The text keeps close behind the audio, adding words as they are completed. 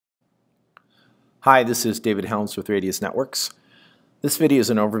Hi, this is David Helms with Radius Networks. This video is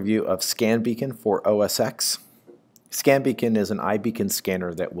an overview of ScanBeacon for OS X. ScanBeacon is an iBeacon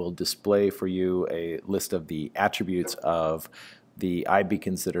scanner that will display for you a list of the attributes of the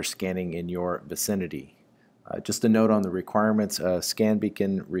iBeacons that are scanning in your vicinity. Just a note on the requirements,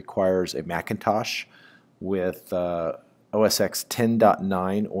 ScanBeacon requires a Macintosh with OS X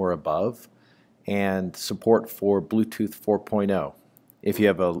 10.9 or above and support for Bluetooth 4.0. If you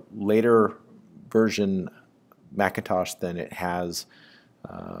have a later version Macintosh, then it has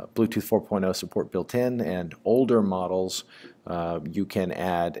Bluetooth 4.0 support built in, and older models you can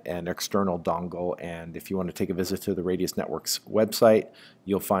add an external dongle, and if you want to take a visit to the Radius Networks website,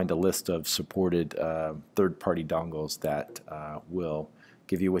 you'll find a list of supported third-party dongles that will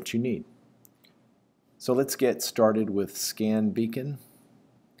give you what you need. So let's get started with ScanBeacon,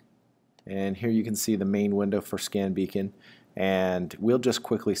 and here you can see the main window for ScanBeacon. And we'll just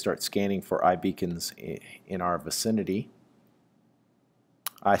quickly start scanning for iBeacons in our vicinity.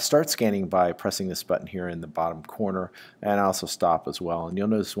 I start scanning by pressing this button here in the bottom corner, and I also stop as well. And you'll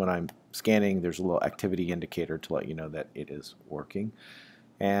notice when I'm scanning there's a little activity indicator to let you know that it is working.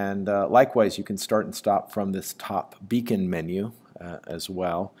 And likewise, you can start and stop from this top beacon menu as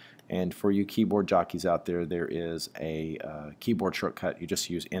well. And for you keyboard jockeys out there, there is a keyboard shortcut. You just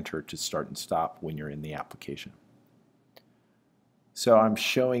use Enter to start and stop when you're in the application. So I'm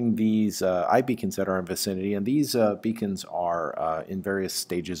showing these iBeacons that are in vicinity, and these beacons are in various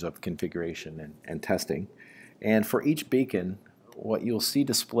stages of configuration and testing. And for each beacon, what you'll see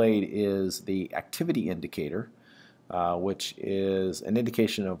displayed is the activity indicator, which is an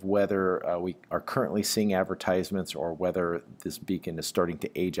indication of whether we are currently seeing advertisements or whether this beacon is starting to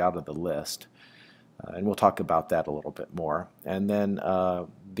age out of the list. And we'll talk about that a little bit more. And then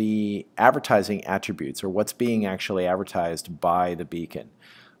the advertising attributes, or what's being actually advertised by the beacon.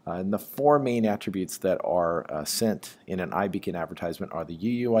 And the four main attributes that are sent in an iBeacon advertisement are the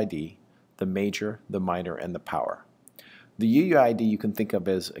UUID, the major, the minor, and the power. The UUID you can think of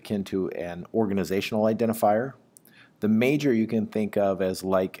as akin to an organizational identifier. The major you can think of as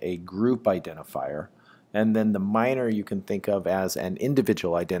like a group identifier. And then the minor you can think of as an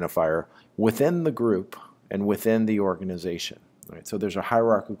individual identifier within the group and within the organization. Right? So there's a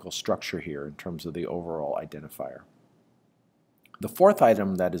hierarchical structure here in terms of the overall identifier. The fourth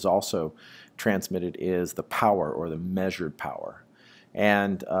item that is also transmitted is the power, or the measured power.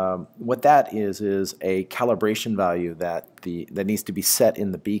 And what that is a calibration value that needs to be set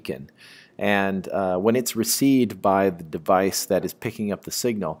in the beacon. And when it's received by the device that is picking up the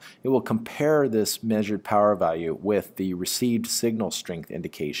signal, it will compare this measured power value with the received signal strength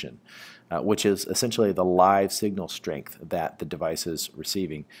indication, which is essentially the live signal strength that the device is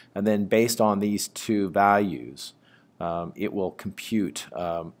receiving. And then based on these two values, it will compute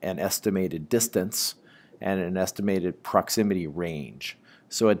an estimated distance and an estimated proximity range.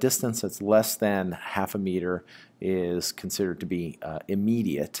 So a distance that's less than half a meter is considered to be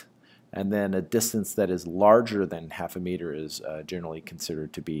immediate, and then a distance that is larger than half a meter is generally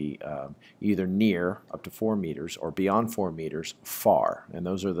considered to be either near, up to 4 meters, or beyond 4 meters, far. And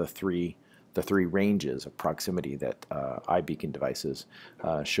those are the three ranges of proximity that iBeacon devices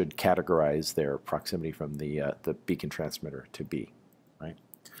should categorize their proximity from the beacon transmitter to be. Right?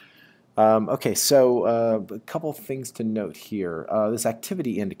 Okay, so a couple of things to note here. This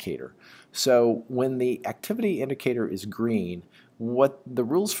activity indicator. So when the activity indicator is green, what the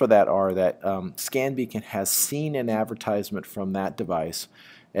rules for that are that ScanBeacon has seen an advertisement from that device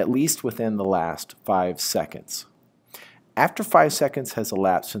at least within the last 5 seconds. After 5 seconds has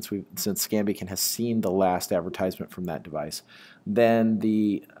elapsed since ScanBeacon has seen the last advertisement from that device, then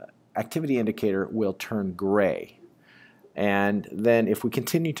the activity indicator will turn gray. And then if we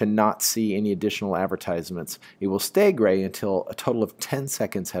continue to not see any additional advertisements, it will stay gray until a total of 10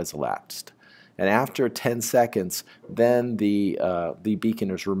 seconds has elapsed. And after 10 seconds, then the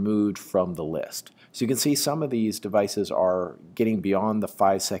beacon is removed from the list. So you can see some of these devices are getting beyond the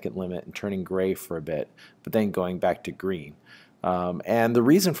 5-second limit and turning gray for a bit, but then going back to green. And the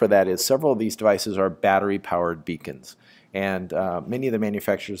reason for that is several of these devices are battery-powered beacons. And many of the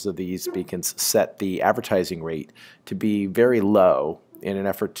manufacturers of these beacons set the advertising rate to be very low in an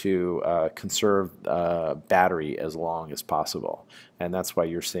effort to conserve battery as long as possible. And that's why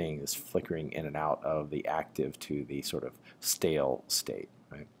you're seeing this flickering in and out of the active to the sort of stale state.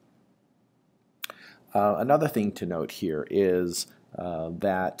 Right? Another thing to note here is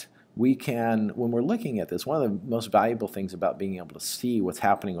that we can, when we're looking at this, one of the most valuable things about being able to see what's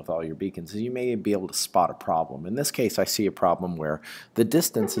happening with all your beacons is you may be able to spot a problem. In this case, I see a problem where the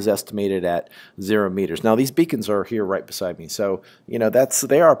distance is estimated at 0 meters. Now, these beacons are here right beside me, so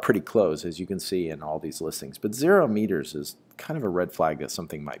they are pretty close, as you can see in all these listings. But 0 meters is kind of a red flag that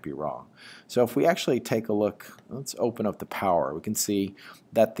something might be wrong. So if we actually take a look, let's open up the power, we can see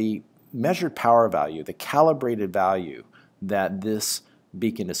that the measured power value, the calibrated value that this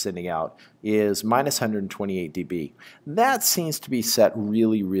beacon is sending out is minus 128 dB. That seems to be set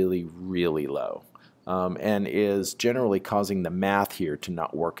really, really, really low, and is generally causing the math here to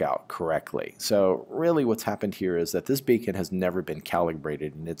not work out correctly. So really what's happened here is that this beacon has never been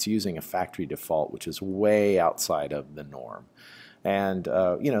calibrated, and it's using a factory default which is way outside of the norm. And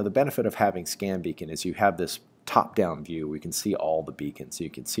the benefit of having ScanBeacon is you have this top-down view. We can see all the beacons, so you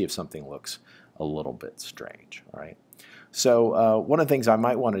can see if something looks a little bit strange. All right. So one of the things I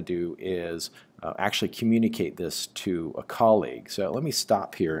might want to do is actually communicate this to a colleague. So let me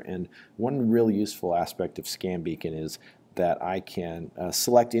stop here, and one really useful aspect of ScanBeacon is that I can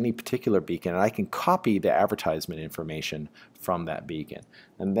select any particular beacon, and I can copy the advertisement information from that beacon.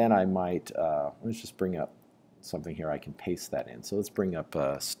 And then I might, let's just bring up something here, I can paste that in. So let's bring up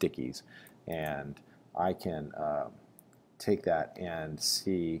stickies, and I can take that and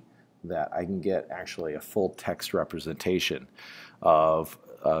see that I can get actually a full text representation of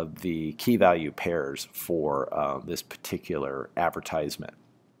the key value pairs for this particular advertisement.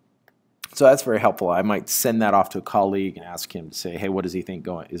 So that's very helpful. I might send that off to a colleague and ask him to say, hey, what does he think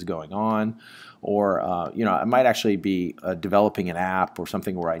is going on? Or I might actually be developing an app or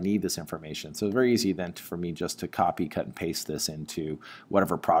something where I need this information. So it's very easy then for me just to copy, cut, and paste this into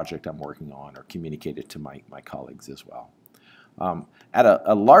whatever project I'm working on, or communicate it to my colleagues as well. At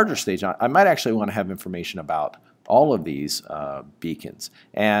a larger stage, I might actually want to have information about all of these beacons.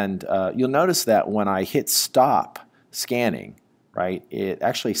 And you'll notice that when I hit stop scanning, right, it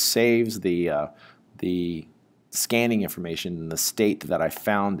actually saves the scanning information in the state that I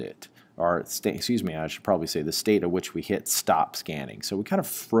found it. Or excuse me, I should probably say the state at which we hit stop scanning. So we kind of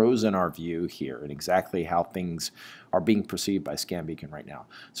frozen our view here and exactly how things are being perceived by ScanBeacon right now.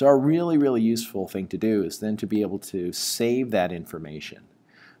 So a really, really useful thing to do is then to be able to save that information.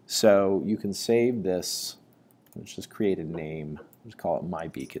 So you can save this, let's just create a name, let's call it My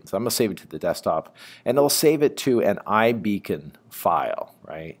Beacon. So I'm going to save it to the desktop, and it'll save it to an iBeacon file,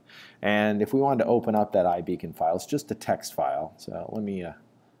 right? And if we wanted to open up that iBeacon file, it's just a text file. So let me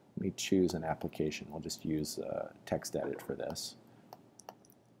choose an application. We'll just use TextEdit for this.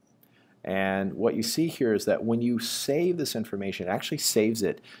 And what you see here is that when you save this information, it actually saves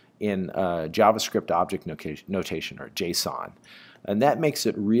it in JavaScript object notation, or JSON. And that makes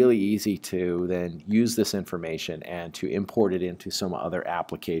it really easy to then use this information and to import it into some other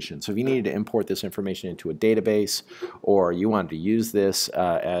application. So if you needed to import this information into a database, or you wanted to use this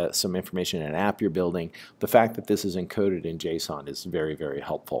as some information in an app you're building, the fact that this is encoded in JSON is very, very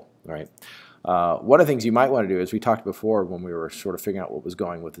helpful. Right? One of the things you might want to do, as we talked before when we were sort of figuring out what was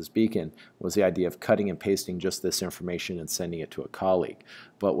going with this beacon, was the idea of cutting and pasting just this information and sending it to a colleague.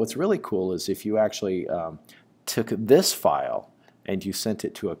 But what's really cool is if you actually took this file and you sent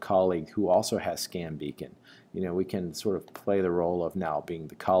it to a colleague who also has ScanBeacon, we can sort of play the role of now being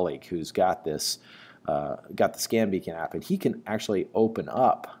the colleague who's got this, got the ScanBeacon app, and he can actually open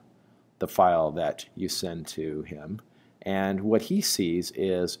up the file that you send to him. And what he sees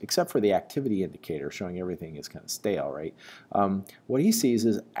is, except for the activity indicator showing everything is kind of stale, right? What he sees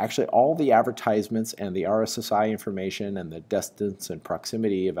is actually all the advertisements and the RSSI information and the distance and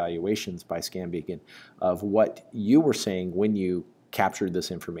proximity evaluations by ScanBeacon of what you were saying when you captured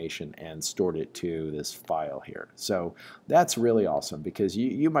this information and stored it to this file here. So that's really awesome, because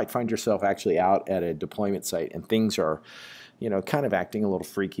you might find yourself actually out at a deployment site and things are kind of acting a little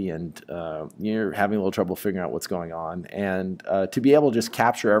freaky, and you're having a little trouble figuring out what's going on. And to be able to just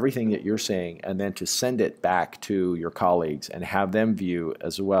capture everything that you're saying and then to send it back to your colleagues and have them view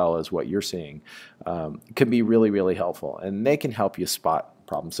as well as what you're seeing can be really, really helpful. And they can help you spot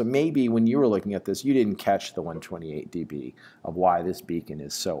problems. So maybe when you were looking at this, you didn't catch the 128 dB of why this beacon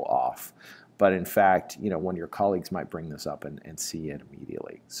is so off. But in fact, one of your colleagues might bring this up and see it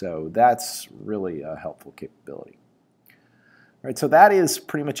immediately. So that's really a helpful capability. All right, so that is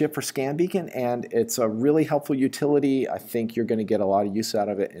pretty much it for ScanBeacon, and it's a really helpful utility. I think you're going to get a lot of use out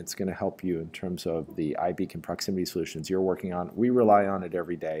of it, and it's going to help you in terms of the iBeacon proximity solutions you're working on. We rely on it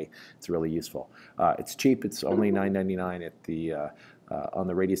every day. It's really useful. It's cheap. It's only $9.99 at the on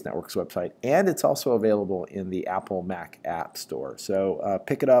the Radius Networks website, and it's also available in the Apple Mac App Store. So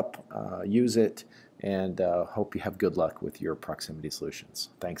pick it up, use it, and hope you have good luck with your proximity solutions.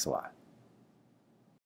 Thanks a lot.